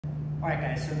All right,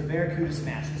 guys, so the Barracuda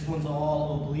Smash. This one's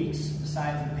all obliques,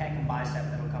 besides the pec and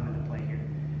bicep that'll come into play here.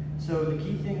 So the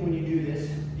key thing when you do this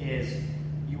is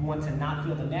you want to not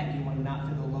feel the neck, you want to not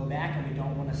feel the low back, and we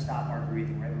don't want to stop our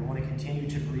breathing, right? We want to continue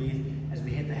to breathe as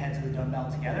we hit the heads of the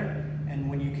dumbbell together.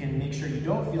 And when you can make sure you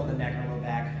don't feel the neck or low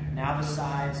back, now the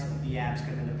sides of the abs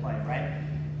come into play, right?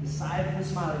 The sides of the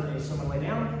smiley face. So I'm going to lay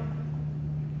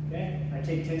down. Okay? I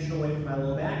take tension away from my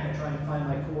low back. I try and find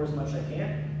my core as much as I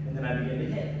can. And then I begin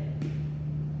to hit.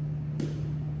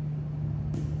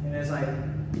 And as I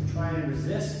try and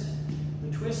resist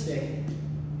the twisting,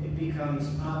 it becomes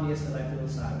obvious that I feel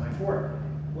the side of my core.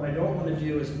 What I don't want to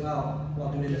do as well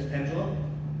while doing this pendulum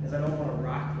is I don't want to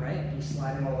rock, right? Be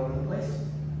sliding all over the place.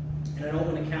 And I don't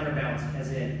want to counterbalance,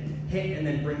 as in hit and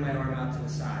then bring my arm out to the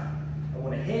side. I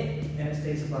want to hit and it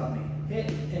stays above me. Hit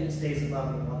and it stays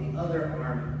above me while the other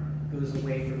arm goes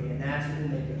away from me. And that's what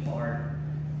will make it hard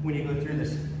when you go through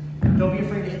this. Don't be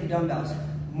afraid to hit the dumbbells.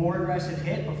 More aggressive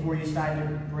hit before you start to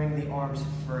bring the arms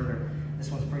further. This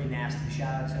one's pretty nasty.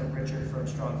 Shout out to Richard from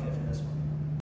Strong Fit for this one.